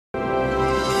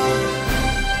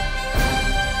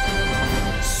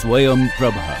Swayam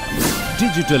Prabha.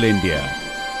 Digital India.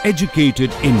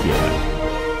 Educated India.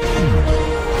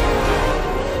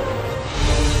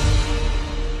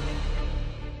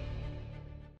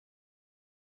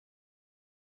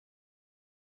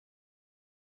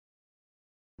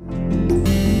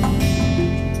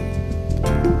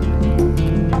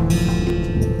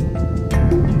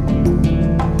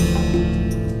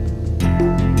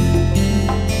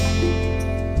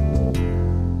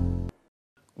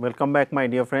 Welcome back, my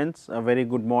dear friends. A very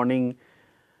good morning,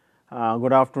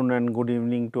 good afternoon and good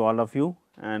evening to all of you.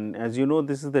 And as you know,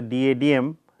 this is the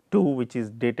DADM 2, which is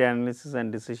Data Analysis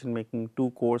and Decision Making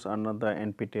 2 course under the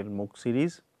NPTEL MOOC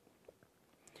series.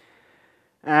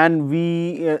 And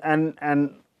we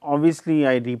and obviously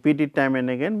I repeat it time and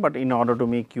again, but in order to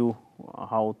make you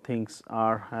how things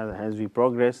are as we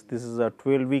progress, this is a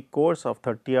 12-week course of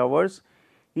 30 hours.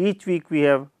 Each week we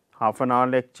have half an hour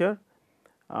lecture.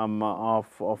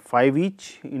 Of 5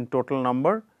 each in total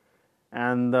number,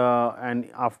 and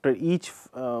after each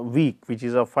week, which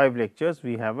is of 5 lectures,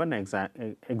 we have an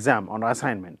exam or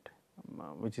assignment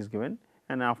which is given,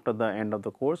 and after the end of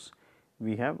the course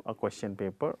we have a question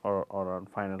paper or a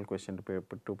final question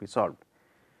paper to be solved.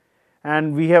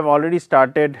 And we have already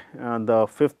started the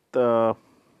 5th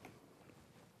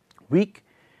week,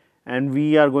 and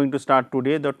we are going to start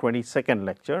today the 22nd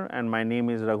lecture, and my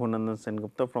name is Raghunandan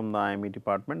Sengupta from the IME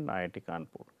department, IIT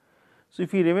Kanpur. So,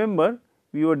 if you remember,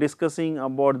 we were discussing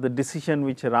about the decision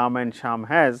which Ram and Shyam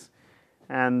has,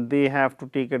 and they have to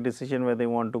take a decision whether they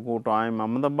want to go to IIM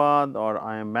Ahmedabad or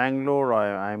IIM Bangalore or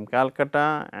IIM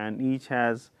Calcutta, and each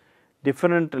has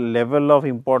different level of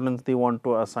importance they want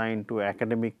to assign to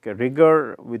academic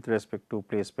rigor with respect to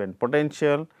placement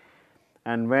potential.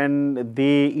 And when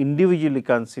they individually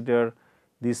consider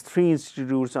these 3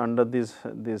 institutes under this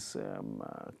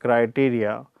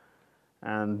criteria,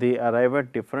 and they arrive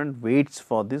at different weights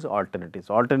for these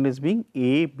alternatives, alternatives being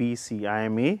A, B, C, I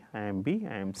am A, I am B,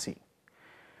 I am C.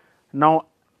 Now,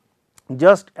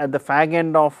 just at the fag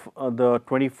end of the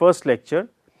 21st lecture,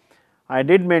 I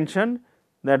did mention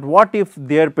that what if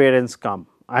their parents come.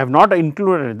 I have not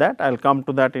included that, I will come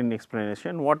to that in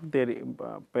explanation, what their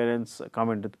parents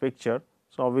come into the picture.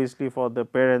 So, obviously, for the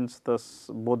parents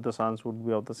both the sons would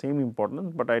be of the same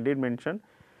importance, but I did mention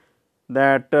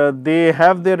that they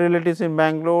have their relatives in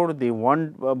Bangalore, they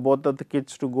want both of the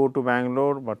kids to go to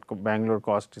Bangalore, but Bangalore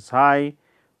cost is high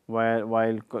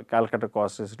while Calcutta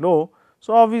cost is low.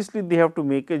 So, obviously, they have to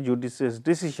make a judicious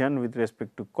decision with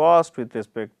respect to cost, with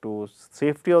respect to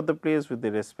safety of the place, with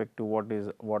respect to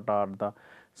what are the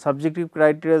subjective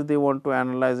criteria they want to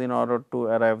analyze in order to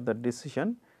arrive the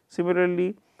decision.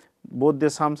 Similarly, both the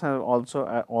sons have also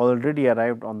already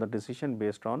arrived on the decision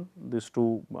based on these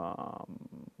 2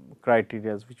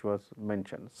 criteria which was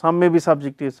mentioned. Some may be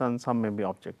subjective and some may be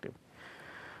objective.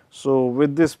 So,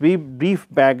 with this brief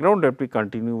background, let me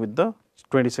continue with the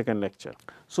 22nd lecture.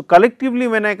 So, collectively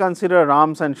when I consider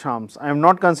Rams and Shyams, I have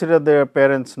not considered their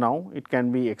parents now, it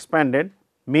can be expanded.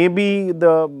 Maybe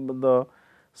the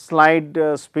slide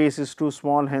space is too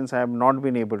small, hence I have not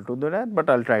been able to do that,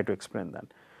 but I will try to explain that.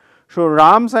 So,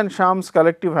 Rams and Shyams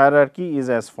collective hierarchy is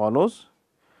as follows.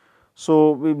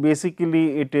 So,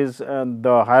 basically it is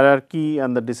the hierarchy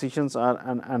and the decisions are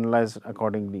analyzed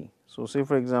accordingly. So, say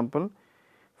for example,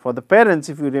 for the parents,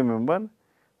 if you remember,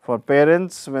 for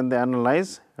parents when they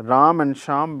analyze, Ram and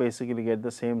Shyam basically get the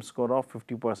same score of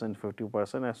 50%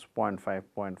 as 0.5,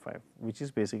 0.5, which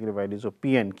is basically values of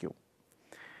P and Q.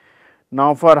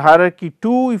 Now, for hierarchy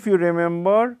 2, if you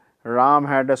remember, Ram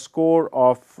had a score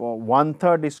of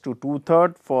 1/3 is to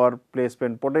 2/3 for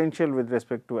placement potential with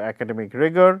respect to academic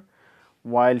rigor,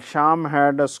 while Shyam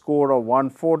had a score of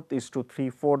 1/4 is to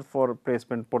 3/4 for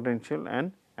placement potential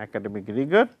and academic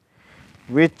rigor,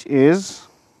 which is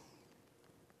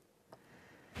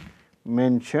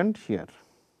mentioned here.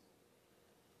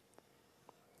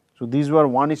 So, these were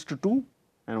 1:2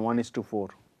 and 1:4,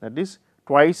 that is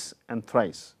twice and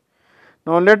thrice.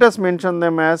 Now, let us mention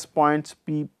them as points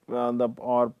P the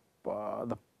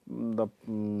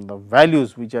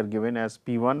values which are given as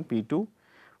P1, P2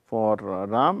 for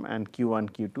Ram and Q1,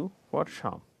 Q2 for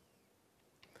Shyam.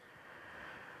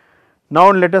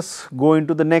 Now, let us go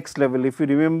into the next level. If you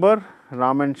remember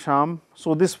Ram and Shyam,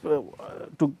 so this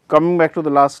to coming back to the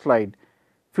last slide,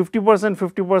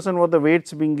 50% were the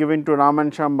weights being given to Ram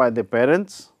and Shyam by the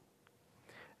parents,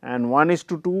 and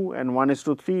 1:2 and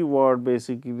 1:3 were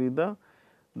basically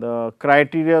the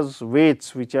criteria's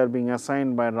weights which are being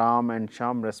assigned by Ram and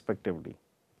Shyam respectively.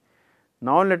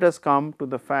 Now, let us come to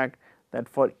the fact that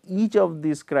for each of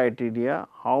these criteria,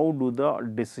 how do the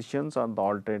decisions or the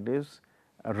alternatives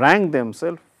rank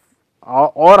themselves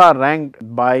or are ranked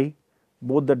by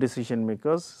both the decision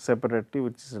makers separately,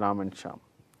 which is Ram and Shyam.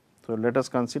 So, let us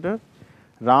consider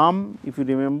Ram, if you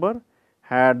remember,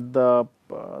 had the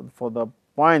for the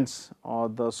points or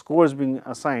the scores being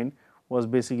assigned was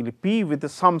basically P with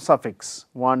some suffix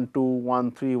 1, 2,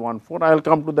 1, 3, 1, 4. I will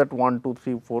come to that 1, 2,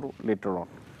 3, 4 later on.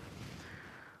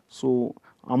 So,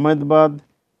 Ahmedabad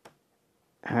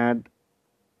had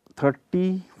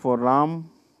 30 for Ram,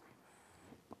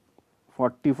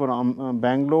 40 for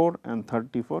Bangalore and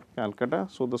 30 for Calcutta.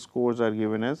 So, the scores are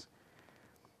given as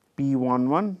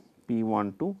P11,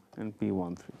 P12 and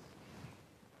P13.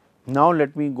 Now,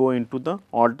 let me go into the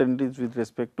alternatives with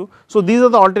respect to. So, these are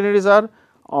the alternatives are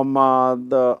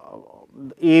the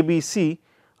A, B, C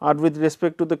are with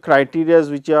respect to the criteria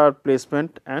which are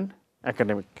placement and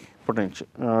academic potential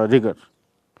rigor.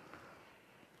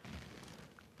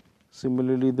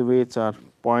 Similarly, the weights are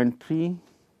 0.3,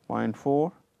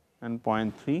 0.4 and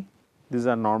 0.3. These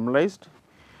are normalized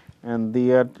and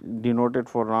they are denoted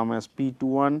for Ram as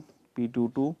P21,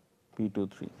 P22,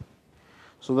 P23.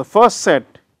 So, the first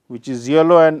set which is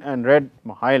yellow and red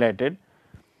highlighted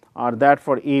are that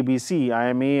for A, B, C, I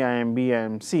am A, I am B, I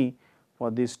am C for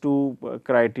these two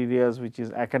criteria which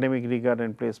is academic rigor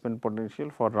and placement potential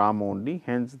for Ram only.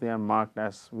 Hence, they are marked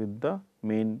as with the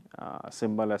main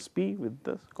symbol as P with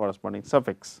the corresponding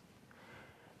suffix.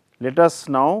 Let us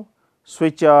now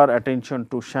switch our attention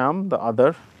to Shyam, the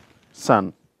other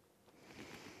son.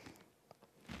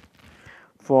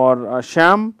 For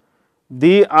Shyam,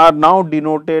 they are now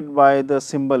denoted by the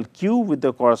symbol Q with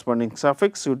the corresponding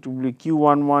suffix. So, it will be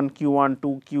Q11,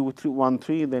 Q12,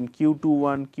 Q13, then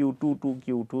Q21, Q22,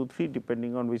 Q23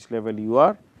 depending on which level you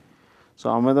are. So,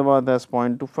 Ahmedabad has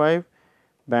 0.25,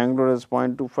 Bangalore has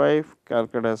 0.25,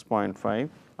 Calcutta has 0.5,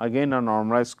 again a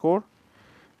normalized score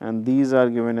and these are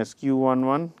given as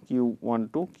Q11,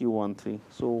 Q12, Q13.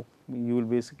 So, you will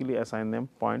basically assign them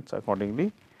points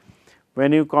accordingly.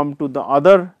 When you come to the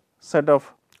other set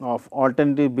of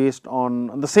alternative based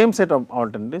on the same set of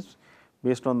alternatives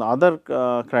based on the other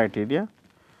criteria.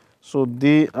 So,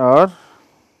 they are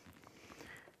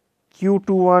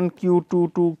Q21,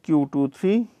 Q22,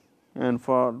 Q23 and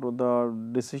for the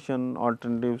decision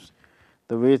alternatives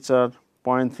the weights are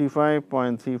 0.35,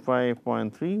 0.35,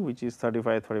 0.3 which is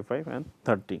 35, 35 and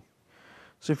 30.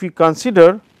 So, if you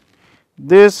consider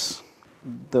this,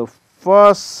 the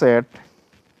first set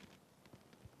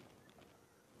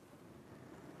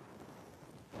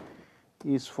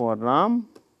is for Ram,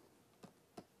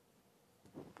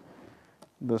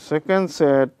 the second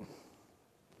set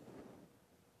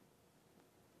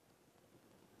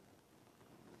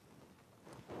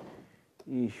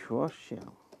is for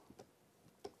Shyam.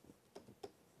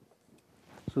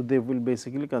 So, they will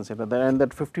basically consider that and that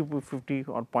 50/50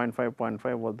 or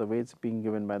 0.5/0.5 was the weights being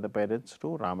given by the parents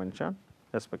to Ram and Shyam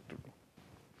respectively.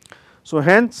 So,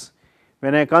 hence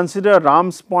when I consider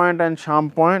Ram's point and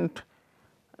Shyam point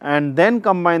and then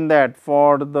combine that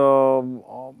for the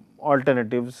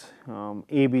alternatives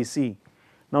A, B, C.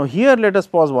 Now, here let us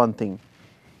pause one thing.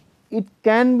 It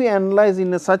can be analyzed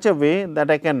in such a way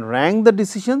that I can rank the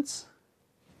decisions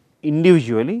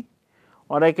individually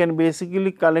or I can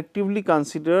basically collectively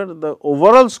consider the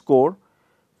overall score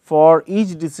for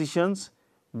each decisions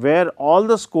where all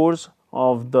the scores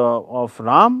of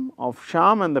Ram, of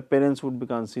Shyam and the parents would be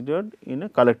considered in a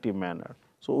collective manner.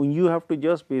 So, you have to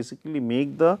just basically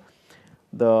make the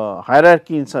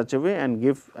hierarchy in such a way and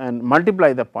give and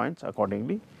multiply the points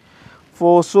accordingly.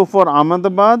 So, for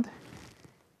Ahmedabad,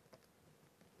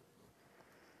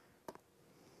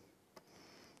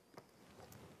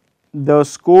 the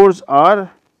scores are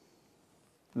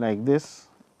like this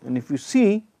and if you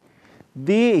see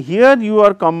here you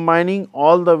are combining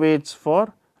all the weights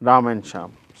for Ram and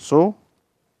Shyam. So,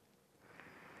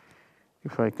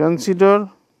 if I consider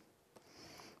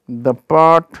the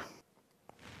part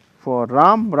for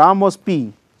Ram was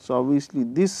P. So, obviously,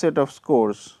 this set of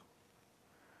scores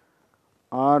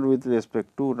are with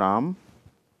respect to Ram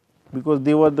because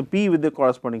they were the P with the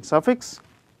corresponding suffix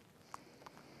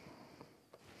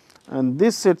and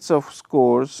this sets of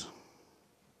scores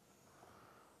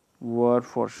were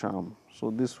for Shyam.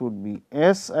 So, this would be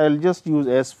S, I will just use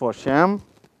S for Shyam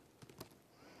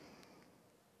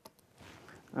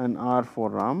and R for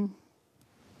Ram.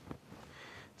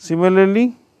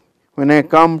 Similarly, when I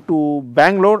come to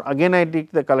Bangalore again I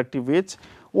take the collective weights,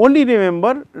 only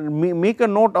remember make a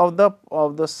note of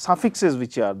the suffixes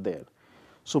which are there.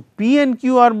 So, P and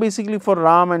Q are basically for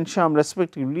Ram and Shyam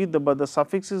respectively, but the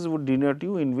suffixes would denote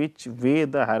you in which way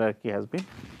the hierarchy has been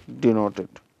denoted.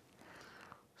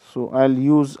 So, I will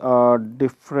use a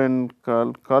different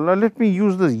color, let me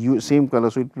use the same color,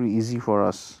 so it will be easy for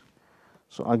us.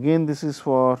 So, again this is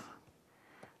for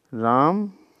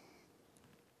Ram.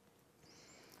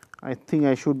 I think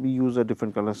I should be use a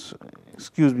different colors.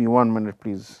 Excuse me, 1 minute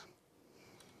please.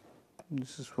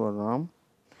 This is for Ram,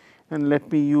 and let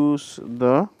me use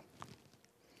the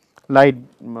light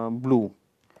blue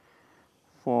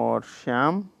for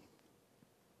Shyam.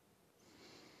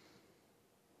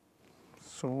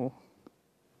 So,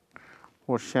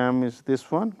 for Shyam is this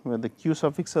one where the Q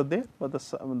suffix are there, but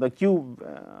the Q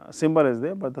symbol is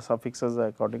there, but the suffixes are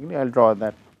accordingly. I will draw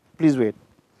that. Please wait.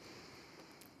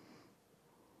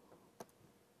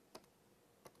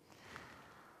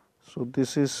 So,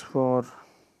 this is for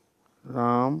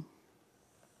Ram.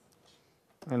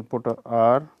 I will put a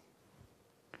R.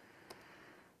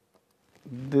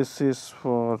 This is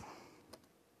for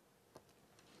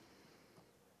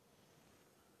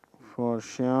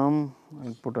Shyam, I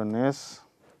will put an S.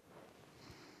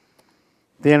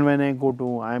 Then when I go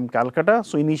to I am Calcutta,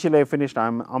 so initially I finished I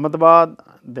am Ahmedabad,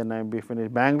 then I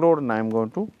finished Bangalore, and I am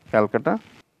going to Calcutta.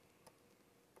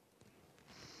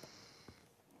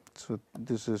 So,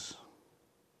 this is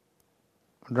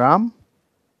Ram,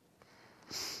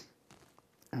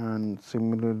 and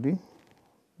similarly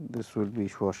this will be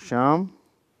for Shyam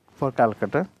for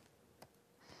Calcutta.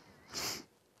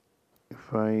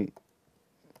 If I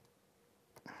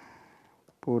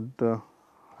put the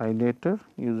highlighter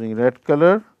using red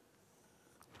color,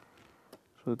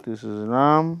 so this is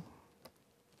Ram,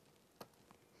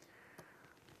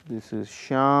 this is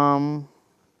Shyam.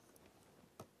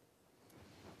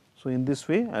 So, in this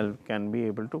way I can be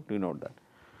able to denote that.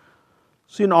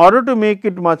 So, in order to make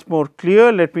it much more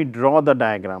clear, let me draw the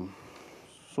diagram.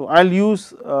 So, I will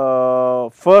use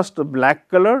first black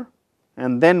color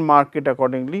and then mark it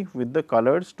accordingly with the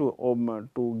colors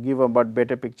to give a but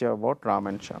better picture about Ram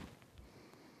and Shyam.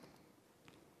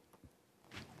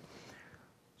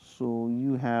 So,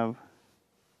 you have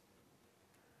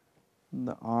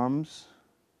the arms,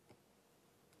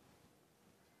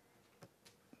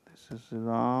 this is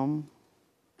Ram,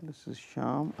 this is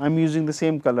Shyam. I am using the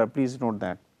same color, please note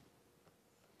that.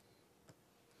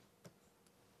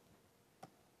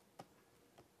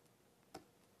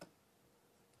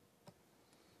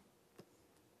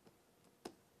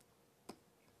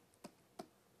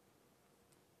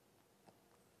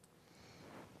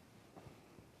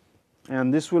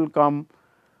 And this will come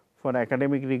for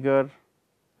academic rigor,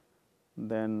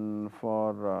 then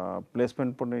for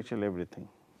placement potential, everything.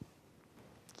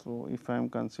 So, if I am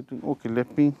considering, okay,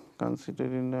 let me consider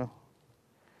in a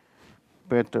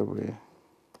better way.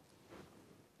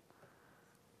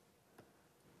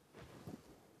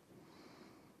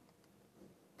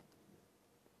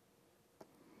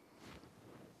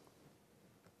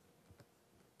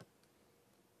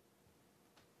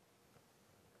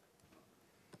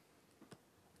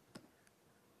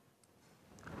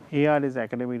 AR is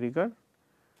academic rigor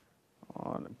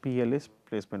or PL is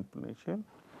placement potential,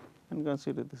 and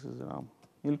consider this is Ram.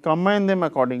 You will combine them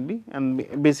accordingly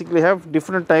and basically have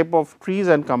different type of trees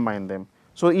and combine them.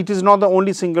 So, it is not the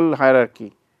only single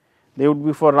hierarchy, they would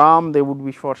be for Ram, they would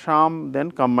be for Shyam,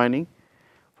 then combining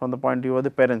from the point of view of the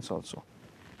parents also.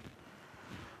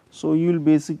 So, you will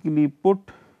basically put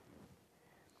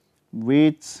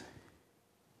weights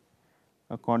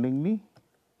accordingly.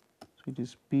 So, it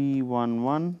is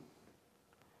P11,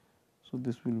 so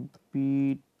this will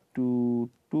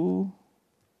P22,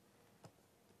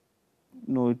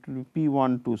 no it will be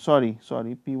P12, sorry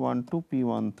P12,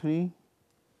 P13,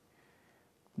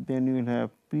 then you will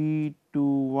have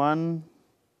P21,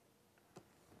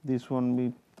 this one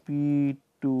will be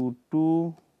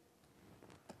P22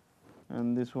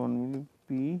 and this one will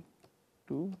be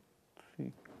P23.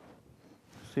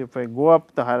 So, if I go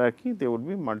up the hierarchy, they would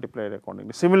be multiplied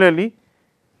accordingly. Similarly,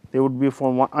 they would be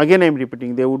for one, again I am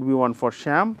repeating, there would be one for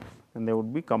Shyam and they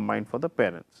would be combined for the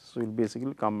parents. So, you will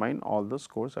basically combine all the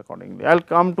scores accordingly. I will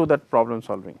come to that problem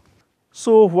solving.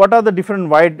 So, what are the different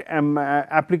wide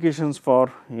applications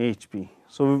for AHP?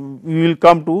 So, we will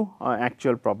come to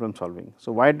actual problem solving.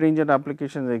 So, wide range of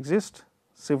applications exist.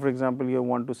 Say for example, you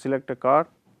want to select a car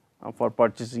for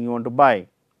purchasing, you want to buy.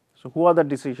 So, who are the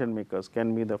decision makers?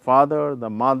 Can be the father, the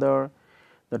mother,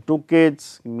 the two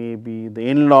kids, maybe the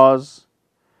in-laws.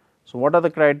 So, what are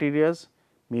the criterias?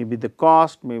 Maybe the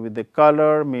cost, maybe the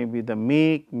color, maybe the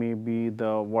make, maybe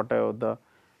the whatever the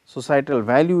societal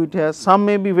value it has. Some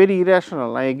may be very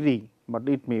irrational, I agree, but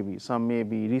it may be. Some may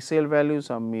be resale value,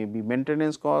 some may be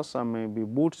maintenance cost, some may be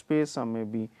boot space, some may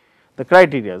be the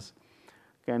criterias.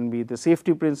 Can be the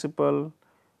safety principle,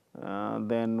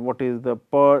 then what is the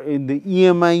in the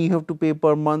EMI you have to pay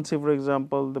per month. Say for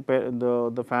example,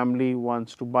 the family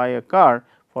wants to buy a car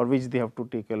for which they have to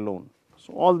take a loan.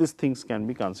 So, all these things can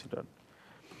be considered.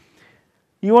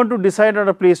 You want to decide on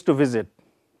a place to visit,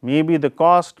 maybe the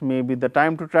cost, maybe the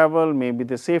time to travel, maybe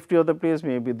the safety of the place,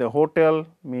 maybe the hotel,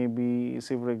 maybe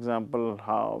say for example,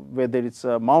 whether it is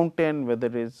a mountain, whether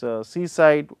it is a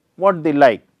seaside, what they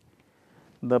like.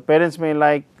 The parents may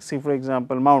like, say for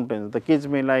example, mountains, the kids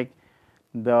may like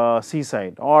the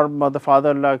seaside, or the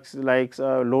father likes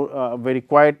a very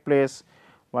quiet place,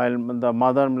 while the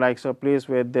mother likes a place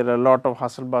where there are a lot of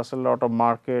hustle bustle, lot of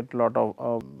market, lot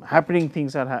of happening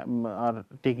things are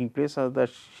taking place, so that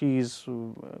she is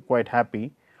quite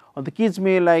happy. Or the kids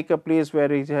may like a place where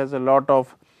it has a lot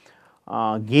of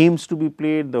games to be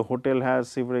played. The hotel has,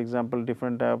 say for example,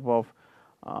 different type of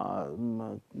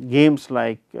games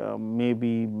like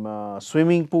maybe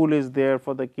swimming pool is there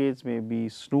for the kids, maybe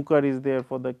snooker is there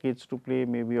for the kids to play,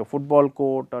 maybe a football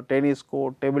court, a tennis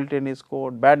court, table tennis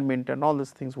court, badminton, all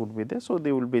these things would be there. So,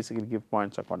 they will basically give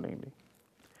points accordingly.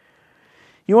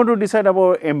 You want to decide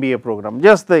about MBA program,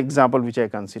 just the example which I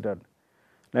considered,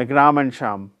 like Ram and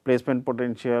Sham, placement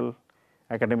potential,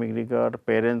 academic rigor,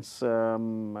 parents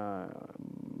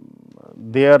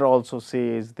there also say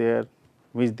is there,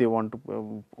 which they want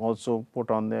to also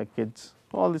put on their kids.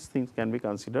 All these things can be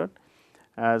considered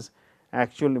as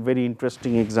actually very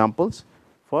interesting examples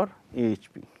for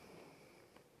AHP.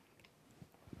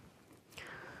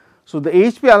 So, the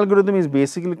AHP algorithm is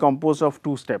basically composed of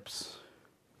two steps.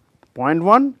 Point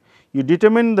 1, you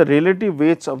determine the relative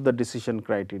weights of the decision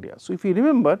criteria. So, if you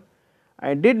remember,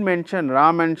 I did mention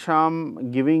Ram and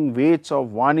Sham giving weights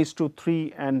of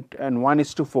 1:3 and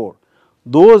 1:4.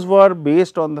 Those were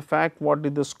based on the fact what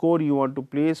is the score you want to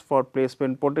place for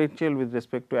placement potential with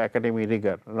respect to academic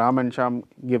rigor. Ram and Sham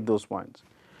give those points.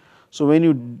 So, when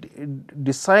you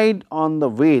decide on the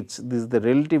weights, the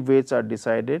relative weights are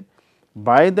decided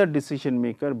by the decision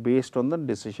maker based on the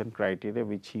decision criteria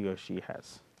which he or she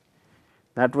has.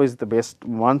 That was the best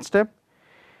one step.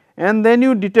 And then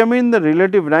you determine the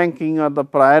relative ranking or the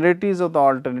priorities of the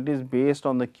alternatives based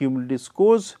on the cumulative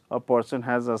scores a person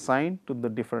has assigned to the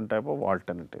different type of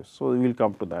alternatives. So, we will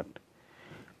come to that.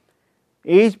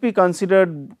 AHP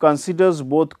considers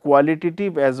both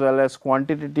qualitative as well as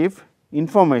quantitative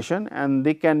information, and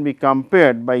they can be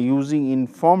compared by using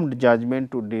informed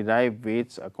judgment to derive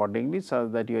weights accordingly, so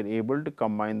that you are able to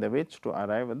combine the weights to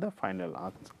arrive at the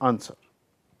final answer.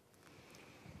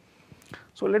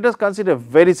 So, let us consider a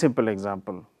very simple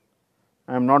example.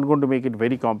 I am not going to make it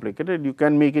very complicated. You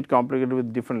can make it complicated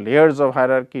with different layers of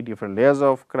hierarchy, different layers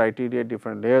of criteria,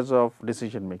 different layers of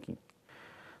decision making.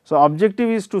 So, objective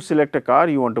is to select a car,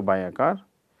 you want to buy a car.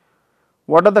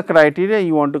 What are the criteria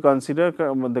you want to consider?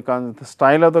 The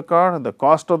style of the car, the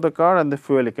cost of the car, and the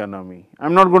fuel economy. I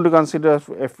am not going to consider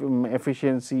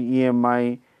efficiency,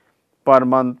 EMI, per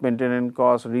month maintenance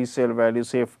cost, resale value,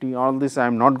 safety, all this I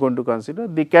am not going to consider.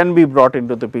 They can be brought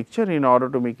into the picture in order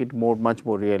to make it much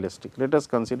more realistic. Let us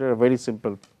consider a very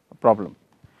simple problem.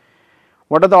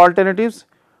 What are the alternatives?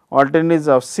 Alternatives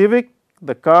of Civic,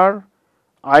 the car,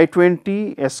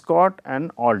 I-20, Escort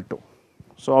and Alto.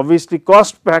 So, obviously,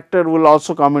 cost factor will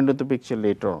also come into the picture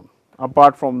later on,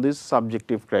 apart from these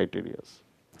subjective criteria.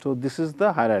 So, this is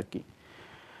the hierarchy.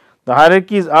 The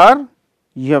hierarchies are,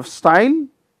 you have style,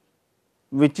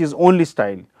 which is only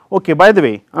style. Okay, by the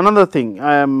way, another thing,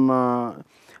 I am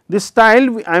this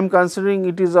style I am considering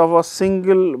it is of a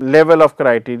single level of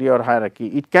criteria or hierarchy.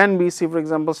 It can be, say for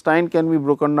example, style can be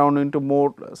broken down into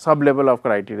more sub level of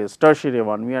criteria, tertiary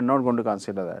one, we are not going to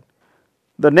consider that.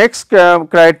 The next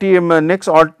criteria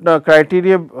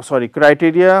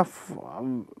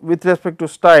with respect to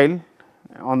style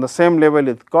on the same level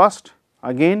is cost.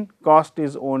 Again, cost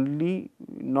is only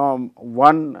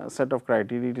one set of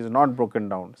criteria, it is not broken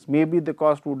down. Maybe the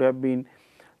cost would have been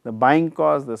the buying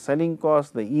cost, the selling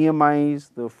cost, the EMIs,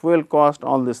 the fuel cost,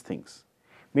 all these things.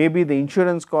 Maybe the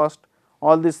insurance cost,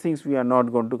 all these things we are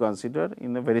not going to consider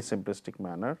in a very simplistic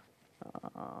manner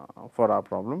for our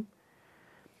problem.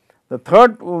 The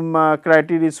third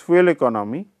criteria is fuel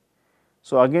economy.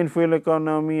 So, again fuel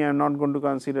economy I am not going to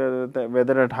consider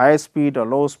whether at high speed or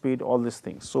low speed, all these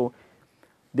things. So,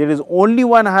 there is only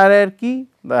one hierarchy,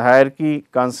 the hierarchy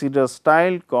considers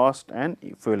style, cost and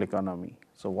fuel economy.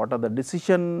 So, what are the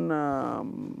decision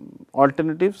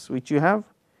alternatives which you have?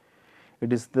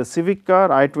 It is the Civic car,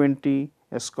 I-20,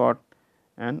 Escort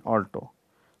and Alto.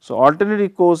 So,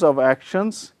 alternative course of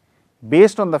actions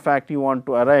based on the fact you want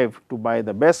to arrive to buy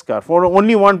the best car for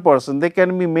only one person. There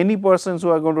can be many persons who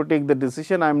are going to take the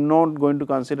decision. I am not going to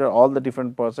consider all the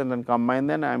different persons and combine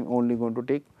them, I am only going to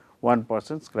take one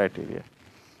person's criteria.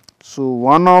 So,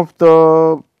 one of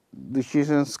the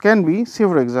decisions can be, say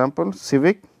for example,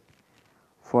 Civic.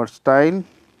 For style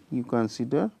you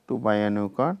consider to buy a new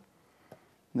car,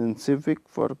 then Civic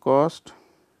for cost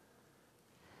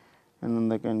and then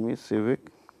there can be civic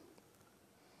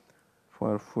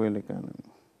for fuel economy.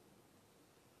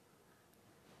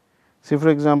 Say for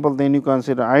example, then you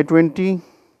consider I-20,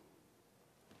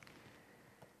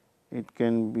 it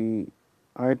can be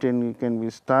I-10, it can be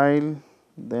style,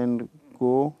 then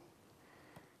go,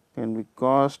 can be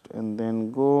cost, and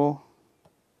then go,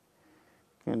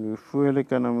 can be fuel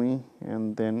economy,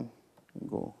 and then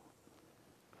go.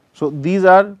 So, these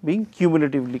are being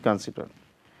cumulatively considered.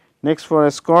 Next, for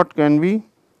escort can be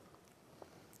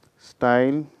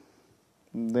style,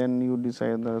 then you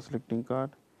decide the selecting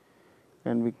card,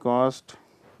 can be cost,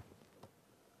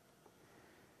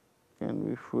 can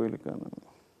be fuel economy.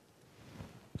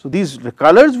 So, these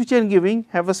colors which I am giving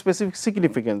have a specific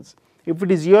significance. If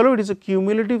it is yellow, it is a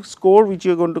cumulative score which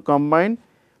you are going to combine,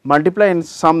 multiply and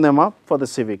sum them up for the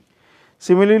civic.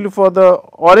 Similarly, for the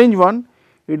orange one,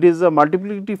 it is a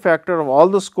multiplicative factor of all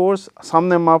the scores, sum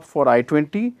them up for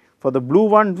I-20. For the blue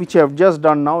one which I have just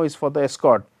done now is for the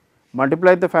escort,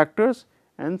 multiply the factors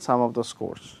and sum of the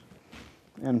scores.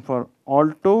 And for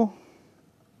alto,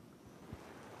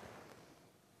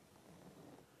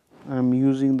 I am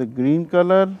using the green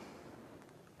color,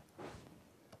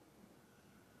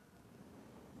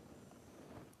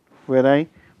 where I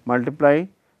multiply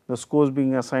the scores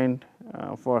being assigned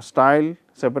for style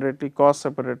separately, cost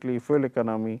separately, fuel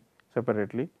economy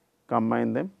separately,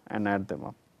 combine them and add them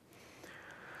up.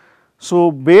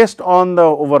 So, based on the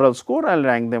overall score, I will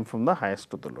rank them from the highest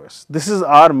to the lowest. This is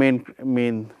our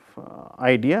main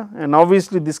idea, and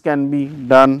obviously this can be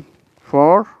done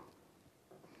for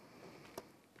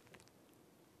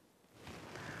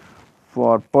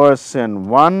person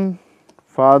 1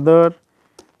 father,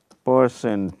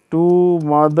 person 2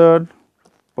 mother,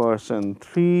 person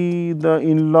 3 the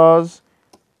in-laws,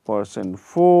 person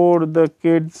 4 the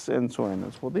kids, and so on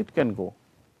and so forth. It can go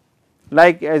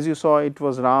like as you saw, it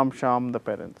was Ram, Sham the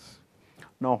parents.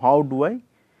 Now, how do I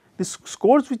these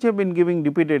scores which have been giving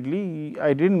repeatedly,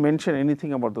 I did not mention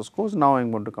anything about the scores, now I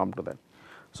am going to come to that.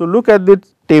 So, look at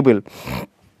this table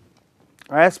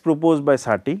as proposed by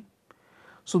Sati.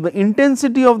 So, the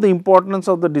intensity of the importance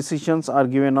of the decisions are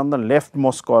given on the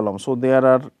leftmost column. So, there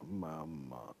are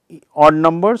odd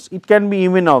numbers, it can be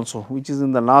even also, which is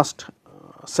in the last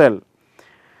cell.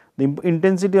 The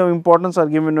intensity of importance are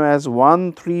given as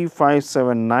 1, 3, 5,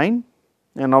 7, 9,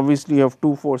 and obviously you have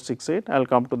 2, 4, 6, 8, I will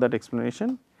come to that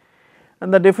explanation,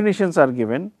 and the definitions are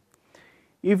given.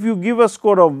 If you give a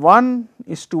score of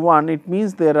 1:1, it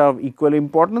means there are equal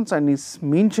importance, and is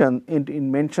mentioned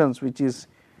in mentions, which is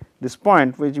this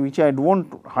point which I do not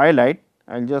highlight,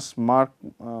 I will just mark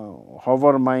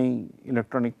hover my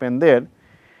electronic pen there.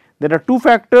 There are two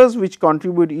factors which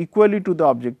contribute equally to the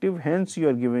objective, hence you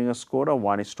are giving a score of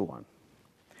 1:1.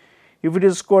 If it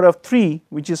is a score of 3,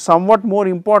 which is somewhat more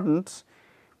important,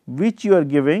 which you are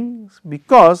giving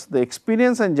because the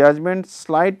experience and judgment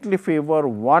slightly favor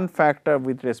one factor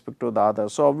with respect to the other.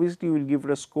 So, obviously, you will give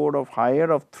it a score of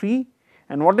higher of 3,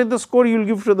 and what is the score you will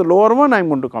give to the lower one, I am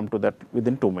going to come to that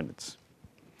within 2 minutes.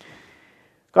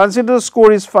 Consider the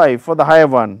score is 5 for the higher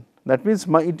one, that means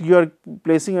you are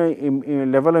placing a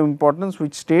level of importance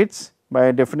which states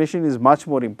by definition is much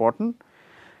more important.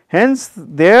 Hence,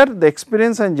 there the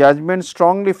experience and judgment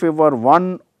strongly favor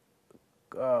one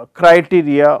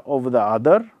criteria over the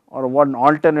other or one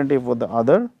alternative over the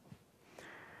other.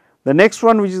 The next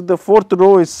one, which is the fourth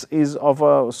row, is of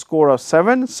a score of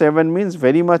 7. 7 means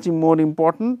very much more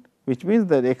important, which means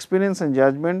that experience and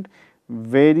judgment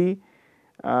very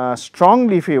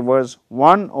strongly favors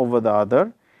one over the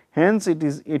other. Hence,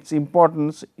 its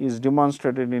importance is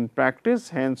demonstrated in practice.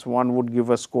 Hence, one would give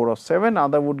a score of 7,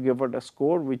 other would give it a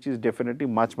score which is definitely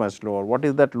much lower. What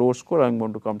is that lower score? I am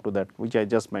going to come to that, which I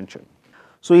just mentioned.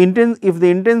 So, if the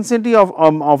intensity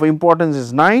of importance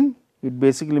is 9, it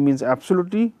basically means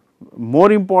absolutely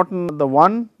more important the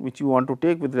one which you want to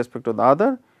take with respect to the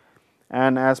other,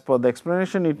 and as per the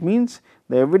explanation, it means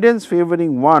the evidence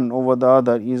favoring one over the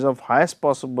other is of highest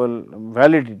possible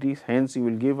validity. Hence, you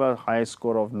will give a high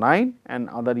score of 9, and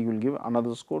other you will give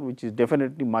another score which is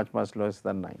definitely much less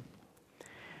than 9.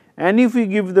 And if we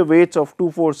give the weights of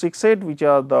 2, 4, 6, 8, which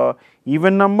are the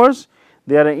even numbers,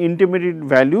 they are intermediate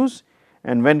values,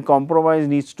 and when compromise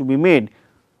needs to be made,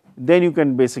 then you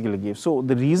can basically give. So,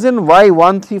 the reason why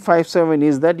 1, 3, 5, 7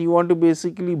 is that you want to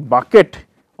basically bucket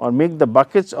or make the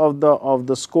buckets of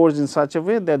the scores in such a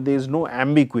way that there is no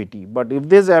ambiguity, but if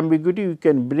there is ambiguity, you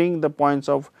can bring the points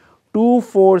of 2,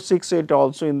 4, 6, 8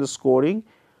 also in the scoring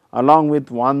along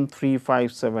with 1, 3,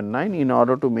 5, 7, 9 in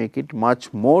order to make it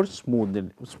much more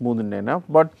smoothened enough.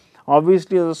 But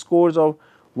obviously, the scores of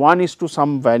 1 is to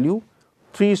some value,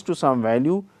 3 is to some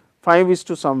value, 5 is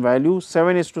to some value,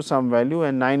 7 is to some value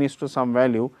and 9 is to some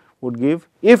value would give,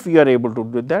 if you are able to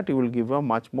do that, you will give a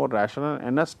much more rational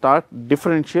and a stark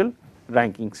differential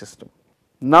ranking system.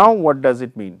 Now, what does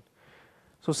it mean?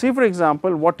 So, see for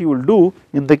example, what you will do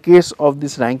in the case of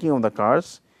this ranking of the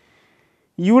cars,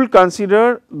 you will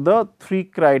consider the 3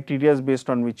 criteria based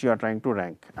on which you are trying to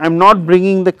rank. I am not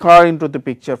bringing the car into the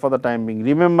picture for the time being,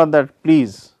 remember that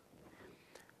please.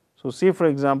 So, see for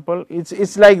example, it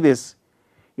is like this,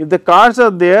 if the cars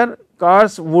are there,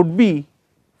 cars would be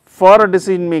for a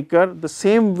decision maker the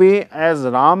same way as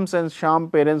Ram's and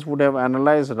Shyam parents would have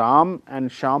analyzed Ram and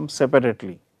Shyam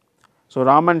separately. So,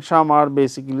 Ram and Shyam are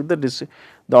basically the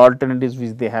alternatives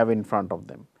which they have in front of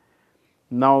them.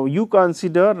 Now, you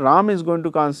consider Ram is going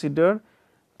to consider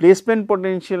placement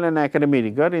potential and academic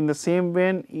rigor, in the same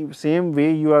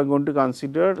way you are going to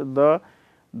consider the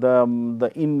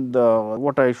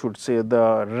what I should say,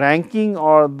 the ranking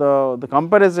or the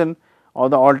comparison or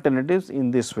the alternatives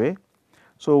in this way.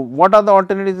 So, what are the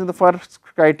alternatives in the first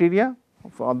criteria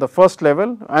for the first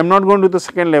level? I am not going to the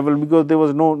second level because there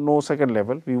was no second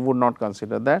level, we would not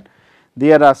consider that.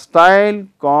 There are style,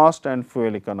 cost and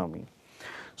fuel economy.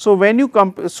 So, when you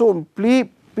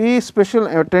pay special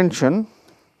attention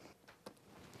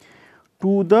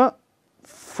to the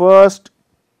first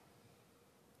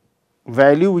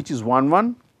value which is 1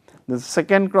 1, the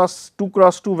second 2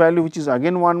 cross 2 value which is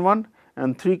again 1 1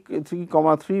 and 3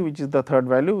 comma 3 which is the third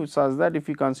value, such that if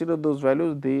you consider those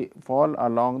values they fall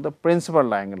along the principal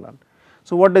diagonal.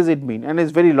 So, what does it mean? And it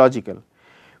is very logical.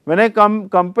 When I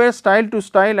compare style to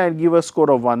style, I give a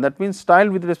score of 1, that means style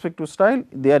with respect to style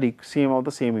they are of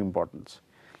the same importance.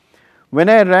 When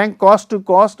I rank cost to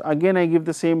cost, again I give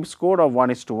the same score of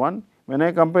 1:1. When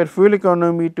I compare fuel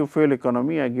economy to fuel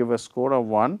economy, I give a score of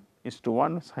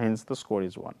 1:1, hence the score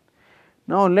is 1.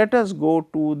 Now, let us go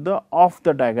to the off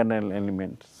the diagonal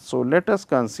element. So, let us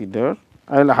consider,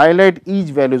 I will highlight each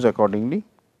values accordingly.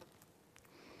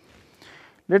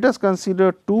 Let us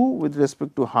consider 2 with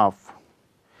respect to half.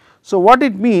 So, what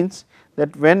it means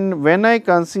that when I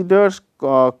consider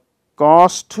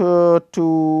cost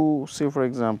to say for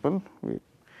example,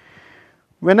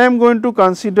 when I am going to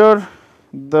consider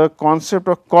the concept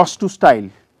of cost to style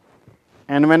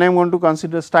and when I am going to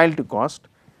consider style to cost,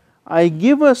 I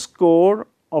give a score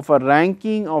of a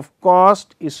ranking of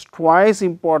cost is twice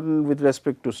important with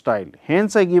respect to style.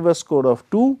 Hence, I give a score of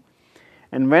 2,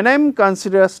 and when I am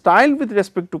consider style with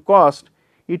respect to cost,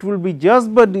 it will be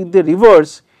just but the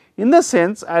reverse, in the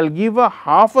sense I will give a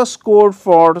half a score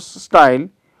for style,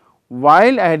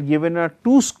 while I had given a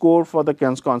 2 score for the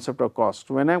concept of cost.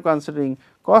 When I am considering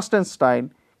cost and style,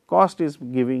 cost is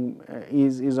giving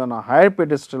is on a higher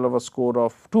pedestal of a score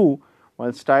of 2,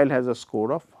 while style has a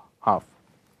score of half.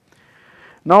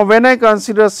 Now, when I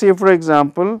consider say for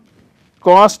example,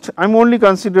 cost, I am only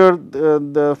consider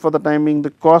for the time being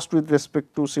the cost with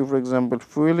respect to say for example,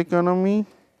 fuel economy.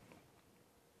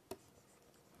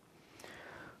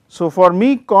 So, for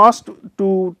me cost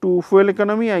to fuel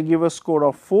economy, I give a score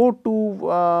of 4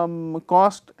 to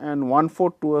cost and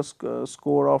 1/4 to a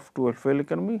score of to a fuel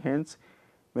economy. Hence,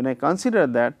 when I consider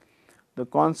that, the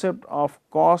concept of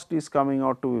cost is coming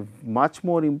out to be much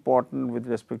more important with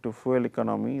respect to fuel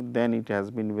economy than it has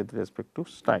been with respect to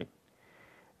style.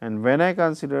 And when I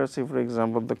consider say for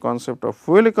example, the concept of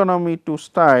fuel economy to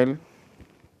style,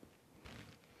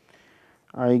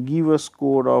 I give a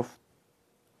score of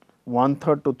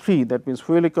 1/3 to 3, that means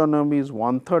fuel economy is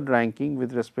 1/3 ranking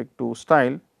with respect to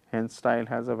style, hence style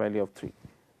has a value of 3.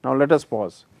 Now, let us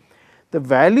pause. The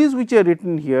values which are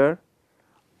written here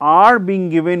are being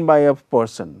given by a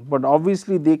person, but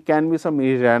obviously there can be some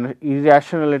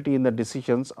irrationality in the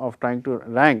decisions of trying to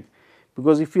rank,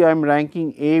 because if I am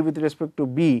ranking A with respect to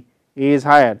B, A is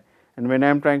higher, and when I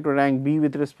am trying to rank B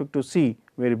with respect to C,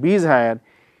 where B is higher,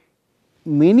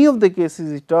 many of the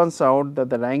cases it turns out that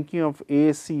the ranking of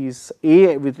A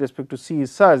with respect to C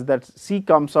is such that C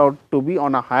comes out to be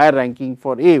on a higher ranking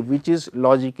for A, which is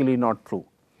logically not true.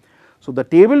 So, the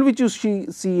table which you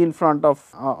see in front of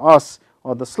us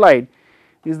or the slide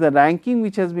is the ranking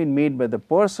which has been made by the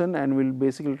person, and we will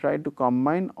basically try to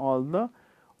combine all the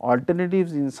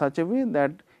alternatives in such a way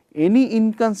that any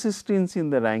inconsistency in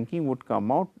the ranking would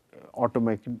come out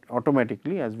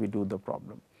automatically as we do the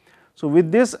problem. So,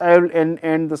 with this I will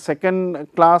end the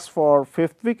second class for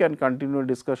 5th week and continue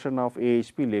discussion of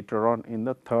AHP later on in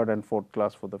the 3rd and 4th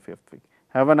class for the 5th week.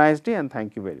 Have a nice day and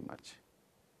thank you very much.